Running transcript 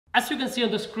As you can see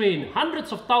on the screen,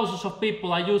 hundreds of thousands of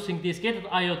people are using these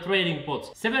Gateio trading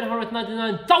bots.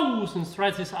 799,000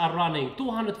 strategies are running,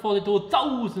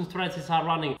 242,000 strategies are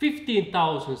running,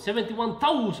 15,000,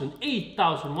 71,000,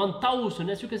 8,000, 1,000.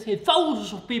 As you can see,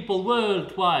 thousands of people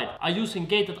worldwide are using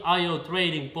Gateio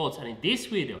trading bots. And in this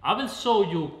video, I will show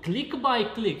you click by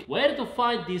click where to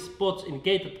find these bots in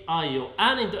Gateio.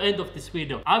 And in the end of this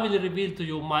video, I will reveal to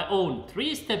you my own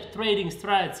 3-step trading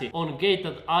strategy on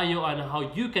Gateio and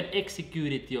how you can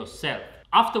execute it yourself.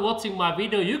 After watching my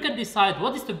video, you can decide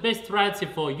what is the best strategy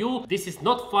for you. This is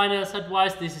not finance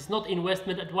advice, this is not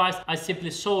investment advice. I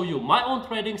simply show you my own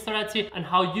trading strategy and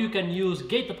how you can use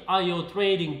Gateio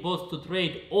trading bots to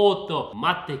trade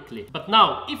automatically. But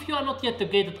now, if you are not yet a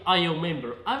Gateio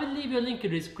member, I will leave you a link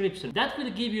in the description. That will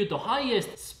give you the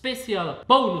highest special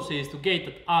bonuses to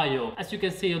Gateio. As you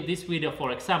can see on this video,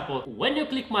 for example, when you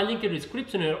click my link in the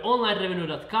description or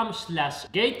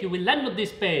onlinerevenue.com/gate, you will land on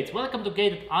this page. Welcome to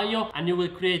Gateio, and you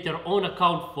will create your own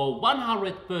account for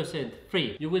 100%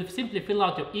 free. You will simply fill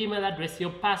out your email address,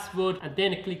 your password, and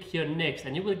then click here next,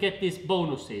 and you will get these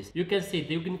bonuses. You can see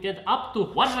that you can get up to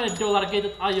 $100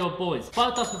 Gateio points,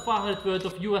 5,500 worth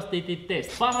of USDT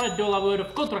tests, $500 worth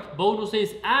of contract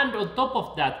bonuses, and on top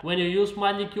of that, when you use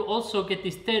my link, you also get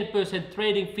this 10%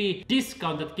 trading fee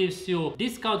discount that gives you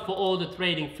discount for all the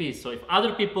trading fees. So if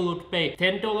other people would pay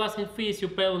 $10 in fees, you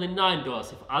pay only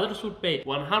 $9. If others would pay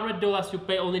 $100, you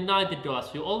pay only $90.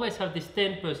 You always have this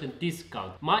 10%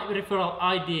 discount. My referral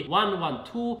ID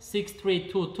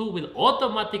 1126322 will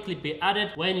automatically be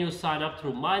added when you sign up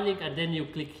through my link, and then you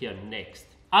click here next.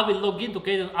 I will log into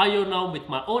Gateio now with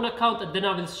my own account, and then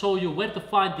I will show you where to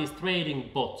find these trading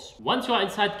bots. Once you are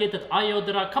inside Gateio,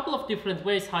 there are a couple of different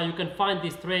ways how you can find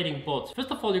these trading bots. First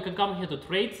of all, you can come here to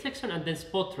trade section and then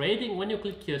spot trading. When you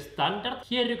click here standard,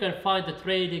 here you can find the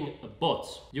trading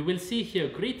bots. You will see here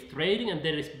grid trading, and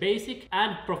there is basic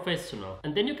and professional.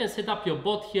 And then you can set up your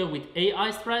bot here with AI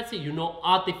strategy, you know,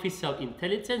 artificial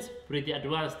intelligence, pretty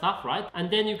advanced stuff, right? And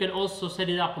then you can also set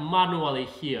it up manually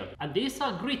here. And these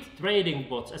are grid trading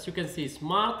bots. As you can see,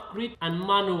 smart grid and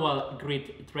manual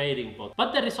grid trading bot.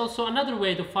 But there is also another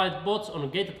way to find bots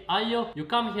on Gateio. You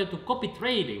come here to copy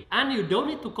trading, and you don't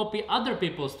need to copy other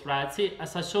people's strategy.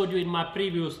 As I showed you in my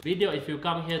previous video, if you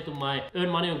come here to my Earn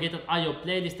Money on Gateio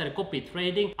playlist and copy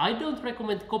trading, I don't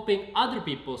recommend copying other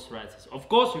people's strategies. Of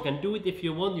course, you can do it if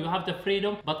you want, you have the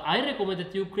freedom, but I recommend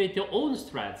that you create your own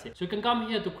strategy. So you can come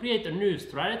here to create a new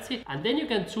strategy, and then you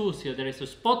can choose here. There is a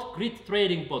spot grid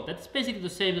trading bot. That's basically the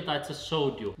same that I just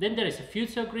showed you. Then there is a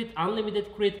future grid,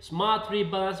 unlimited grid, smart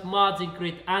rebalance, margin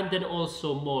grid, and then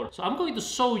also more. So I'm going to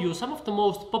show you some of the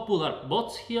most popular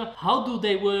bots here. How do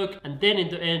they work? And then in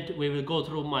the end, we will go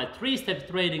through my 3-step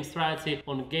trading strategy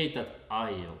on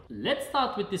Gateio. Let's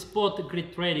start with this spot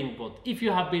grid trading bot. If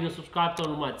you have been subscribed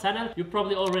on my channel, you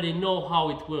probably already know how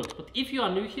it works. But if you are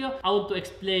new here, I want to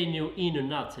explain you in a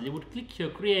nutshell. You would click here,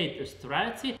 create a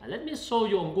strategy, and let me show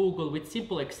you on Google with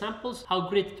simple examples how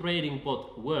grid trading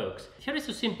bot works. Here is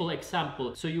a simple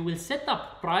example. So you will set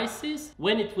up prices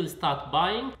when it will start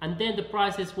buying, and then the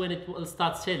prices when it will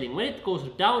start selling. When it goes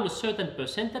down a certain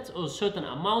percentage or a certain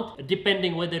amount,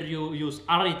 depending whether you use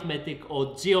arithmetic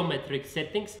or geometric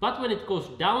settings. But when it goes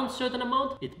down a certain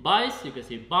amount, it buys. You can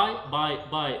see buy, buy,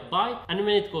 buy, buy. And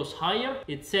when it goes higher,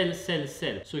 it sells, sell,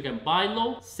 sell. So you can buy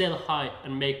low, sell high,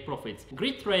 and make profits.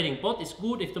 Grid trading bot is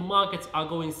good if the markets are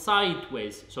going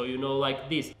sideways. So you know, like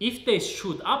this. If they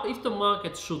shoot up, if the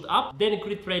markets shoot up, then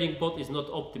grid trading bot is not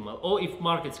optimal. Or if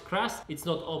markets crash, it's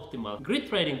not optimal. Grid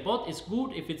trading bot is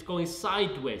good if it's going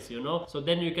sideways, you know. So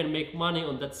then you can make money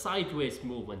on that sideways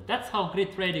movement. That's how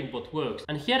grid trading bot works.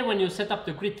 And here, when you set up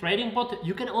the grid trading bot,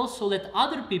 you can also let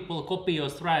other people copy your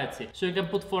strategy. So you can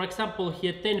put, for example,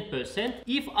 here 10%.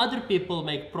 If other people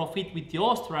make profit with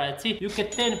your strategy, you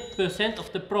get 10%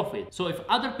 of the profit. So if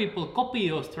other people copy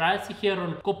your strategy here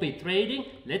on copy trading,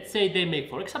 let's say they make,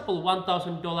 for example,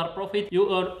 $1,000 profit, you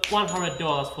earn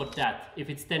 $100 for that if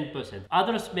it's 10%.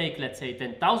 Others make, let's say,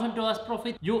 $10,000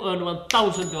 profit, you earn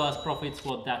 $1,000 profits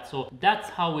for that. So that's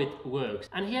how it works.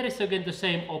 And here is again the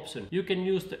same option. You can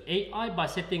use the AI by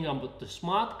setting up the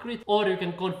smart grid, or you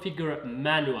can configure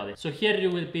manually. So here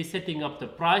you will be setting up the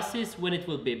prices when it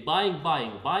will be buying,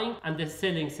 buying, buying, and then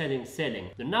selling, selling, selling.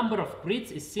 The number of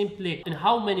grids is simply in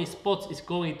how many spots is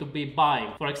going to be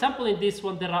buying. For example, in this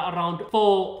one, there are around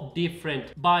 4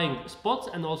 different buying spots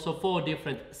and also 4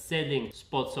 different selling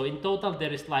spots. So in total,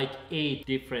 there is like 8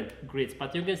 different grids.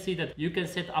 But you can see that you can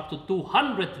set up to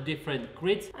 200 different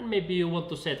grids, and maybe you want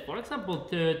to set, for example,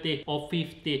 30 or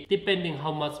 50, depending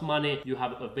how much money you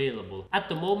have available. At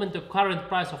the moment, the current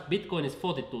price of Bitcoin is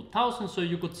 42,000, so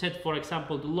you could set, for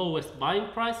example, the lowest buying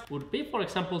price would be, for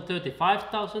example,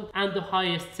 35,000, and the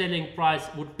highest selling price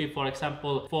would be, for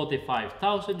example,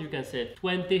 45,000. You can set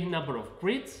 20 number of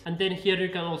grids, and then here you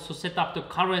can also set up the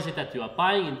currency that you are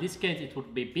buying. In this case it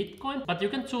would be Bitcoin, but you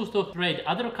can choose to trade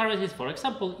other currencies, for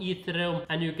example Ethereum,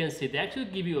 and you can see they actually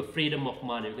give you a freedom of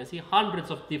money. You can see hundreds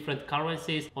of different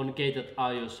currencies on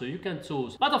Gate.io, so you can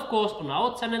choose. But of course on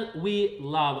our channel we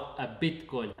love a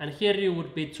Bitcoin, and here you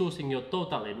would be choosing your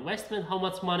total investment, how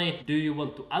much money do you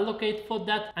want to allocate for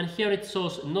that, and here it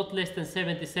shows not less than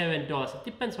 $77. It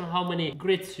depends on how many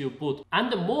grids you put,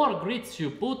 and the more grids you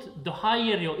put, the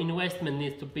higher your investment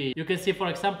needs to be. You can see, for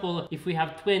example, if we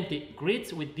have 20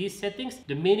 grids with these settings,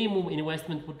 the minimum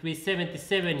investment would be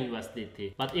 77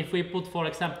 USDT. But if we put, for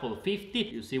example, 50,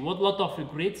 you see what lot of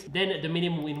grids, then the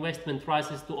minimum investment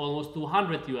rises to almost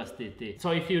 200 USDT.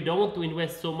 So if you don't want to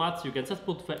invest so much, you can just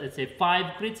put, let's say,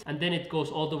 5 grids, and then it goes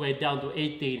all the way down to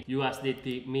 18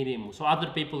 USDT minimum. So other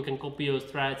people can copy your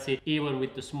strategy even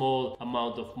with the small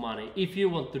amount of money if you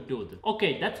want to do that.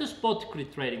 Okay, that's a spot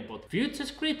grid trading bot.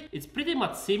 Futures grid, it's pretty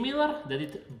much similar, that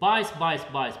it buys,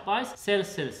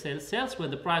 sells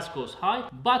when the price goes high.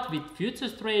 But with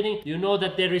futures trading, you know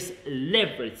that there is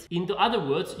leverage. In other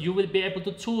words, you will be able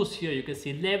to choose here. You can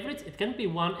see leverage, it can be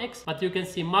 1x, but you can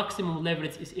see maximum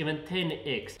leverage is even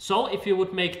 10x. So if you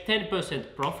would make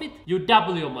 10% profit, you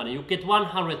double your money, you get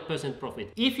 100%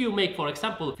 profit. If you make, for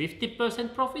example,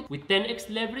 50% profit with 10x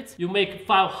leverage, you make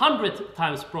 500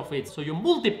 times profit. So you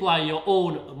multiply your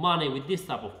own money with this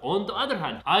type of. On the other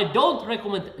hand, I don't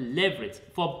recommend leverage,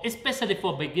 especially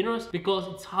for beginners, because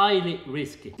it's highly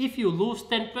risky. If you lose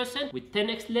 10% with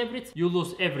 10x leverage, you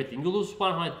lose everything, you lose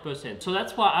 100%. So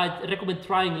that's why I recommend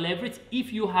trying leverage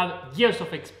if you have years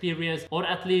of experience, or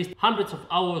at least hundreds of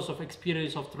hours of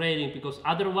experience of trading, because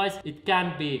otherwise it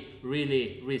can be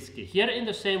really risky. Here in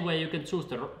the same way, you can choose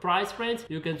the price range,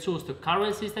 you can choose the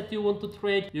currencies that you want to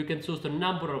trade, you can choose the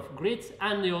number of grids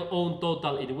and your own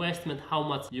total investment, how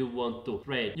much you want to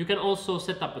trade. You can also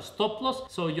set up a stop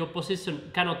loss, so your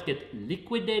position cannot get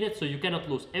liquidated, so you cannot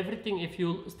lose everything if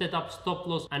you set up stop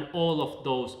loss, and all of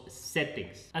those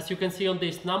settings. As you can see on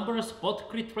these numbers, spot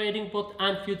grid trading bot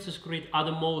and futures grid are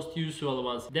the most usual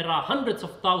ones. There are hundreds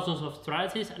of thousands of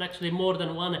strategies, and actually more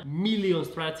than 1 million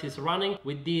strategies running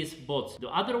with these bots. The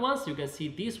other ones, you can see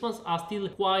these ones are still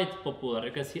quite popular.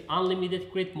 You can see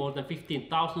unlimited grid, more than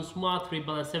 15,000, smart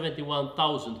rebalance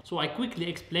 71,000. So I quickly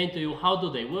explain to you how do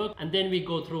they work, and then we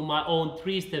go through my own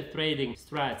 3-step trading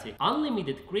strategy.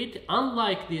 Unlimited grid,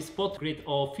 unlike the spot grid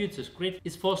or futures grid,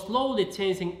 is for slowly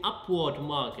changing upward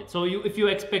market. So if you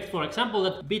expect, for example,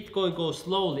 that Bitcoin goes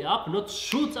slowly up, not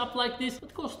shoots up like this,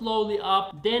 but goes slowly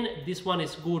up, then this one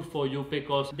is good for you,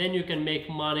 because then you can make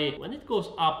money when it goes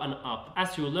up and up.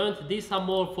 As you learned, these are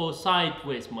more for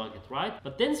sideways market, right?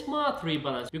 But then smart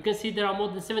rebalance, you can see there are more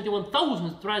than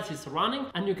 71,000 strategies running,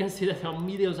 and you can see that there are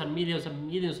millions and millions and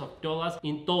millions of dollars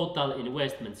in total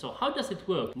investment. So how does it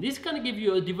work? This can give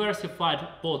you a diversified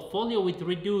portfolio with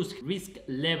reduced risk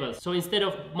levels. So instead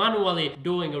of manually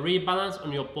doing a rebalance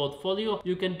on your portfolio,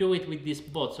 you can do it with this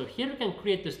bot. So here you can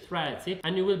create a strategy,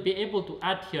 and you will be able to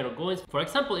add here coins. For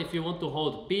example, if you want to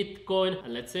hold Bitcoin,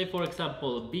 and let's say for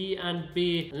example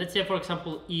BNB, and let's say for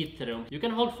example Ethereum, you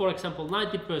can hold for example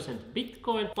 90%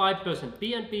 Bitcoin, 5%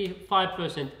 BNB,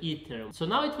 5% Ethereum. So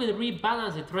now it will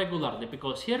rebalance it regularly,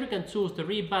 because here you can choose the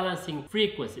rebalancing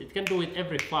frequency. It can do it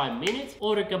every 5 minutes,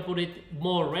 or you can put it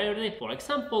more rarely, for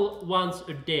example once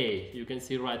a day. You can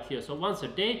see right here. So once a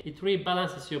day it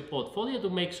rebalances your portfolio to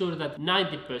make sure that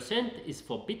 90% is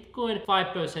for Bitcoin,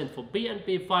 5% for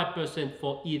BNB, 5%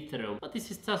 for Ethereum. But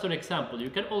this is just an example. You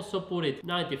can also put it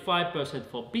 95%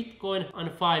 for Bitcoin and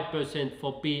 5%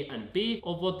 for BNB,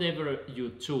 or whatever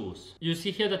you choose. You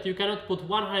see here that you cannot put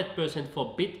 100%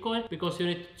 for Bitcoin, because you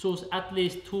need to choose at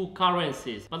least 2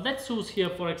 currencies. But let's choose here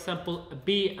for example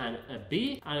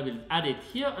BNB, and I will add it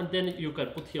here, and then you can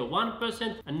put here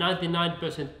 1% and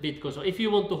 99% Bitcoin. So if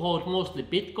you want to hold mostly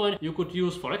Bitcoin, you could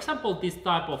use for example this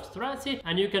type of strategy,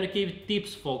 and you can give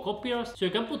tips for copiers. So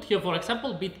you can put here for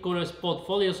example Bitcoiners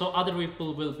portfolio, so other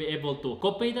people will be able to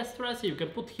copy that strategy. You can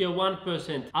put here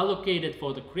 1% allocated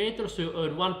for the creator, so you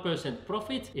earn 1%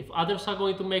 profit if others are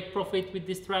going to make profit with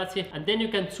this strategy. And then you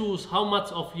can choose how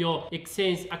much of your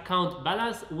exchange account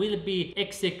balance will be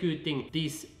executing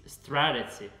this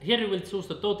strategy. Here you will choose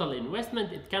the total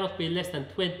investment. It cannot be less than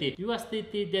 20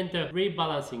 USDT, then the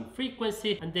rebalancing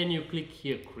frequency, and then you click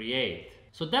here create.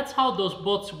 So that's how those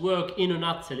bots work in a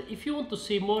nutshell. If you want to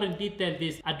see more in detail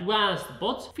these advanced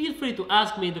bots, feel free to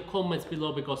ask me in the comments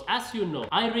below, because as you know,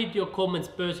 I read your comments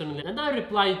personally and I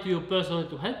reply to you personally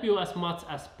to help you as much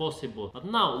as possible. But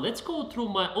now let's go through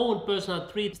my own personal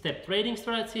 3-step trading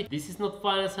strategy. This is not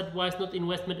finance advice, not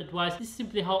investment advice. This is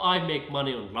simply how I make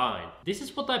money online. This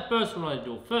is what I personally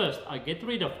do. First, I get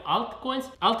rid of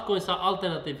altcoins. Altcoins are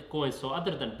alternative coins, so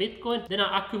other than Bitcoin. Then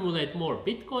I accumulate more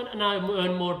Bitcoin and I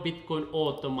earn more Bitcoin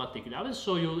automatically. I will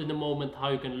show you in a moment how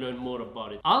you can learn more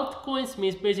about it. Altcoins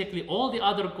means basically all the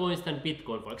other coins than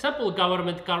Bitcoin. For example,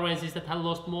 government currencies that have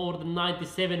lost more than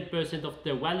 97% of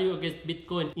their value against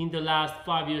Bitcoin in the last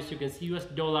 5 years. You can see US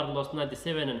dollar lost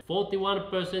 97 and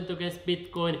 41% against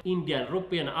Bitcoin. Indian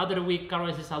rupee and other weak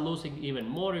currencies are losing even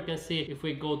more. You can see if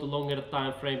we go to longer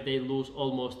time frame, they lose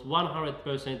almost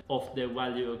 100% of their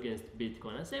value against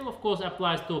Bitcoin. And same of course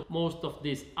applies to most of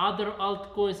these other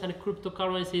altcoins and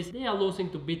cryptocurrencies. They are losing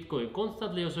to Bitcoin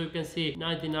constantly. Also you can see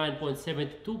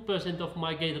 99.72% of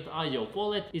my Gateio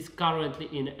wallet is currently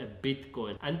in a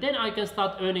Bitcoin. And then I can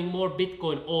start earning more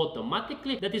Bitcoin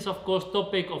automatically. That is of course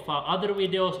topic of our other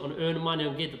videos on earn money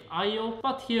on Gateio.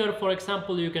 But here for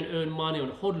example you can earn money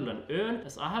on hodl and earn,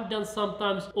 as I have done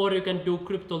sometimes, or you can do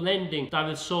crypto lending that I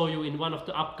will show you in one of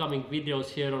the upcoming videos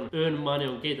here on earn money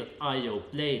on Gateio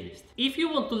playlist. If you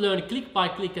want to learn click by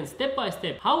click and step by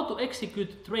step how to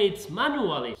execute trades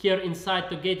manually here inside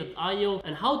the Gateio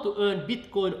and how to earn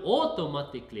Bitcoin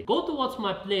automatically, go to watch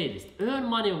my playlist earn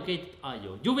money on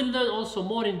Gateio. You will learn also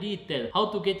more in detail how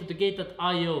to get to the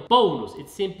Gateio bonus.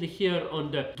 It's simply here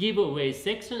on the giveaway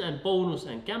section and bonus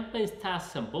and campaigns,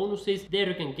 tasks and bonuses. There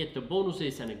you can get the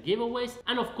bonuses and the giveaways.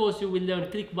 And of course you will learn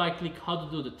click by click how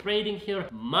to do the trading here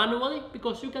manually,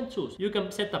 because you can choose. You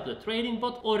can set up the trading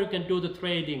bot or you can do the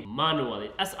trading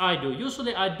manually, as I do.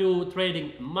 Usually I do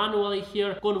trading manually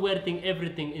here, converting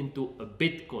everything into a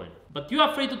Bitcoin. But you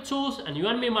are free to choose, and you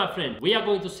and me, my friend, we are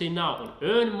going to see now on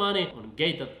earn money on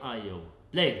Gateio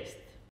playlist.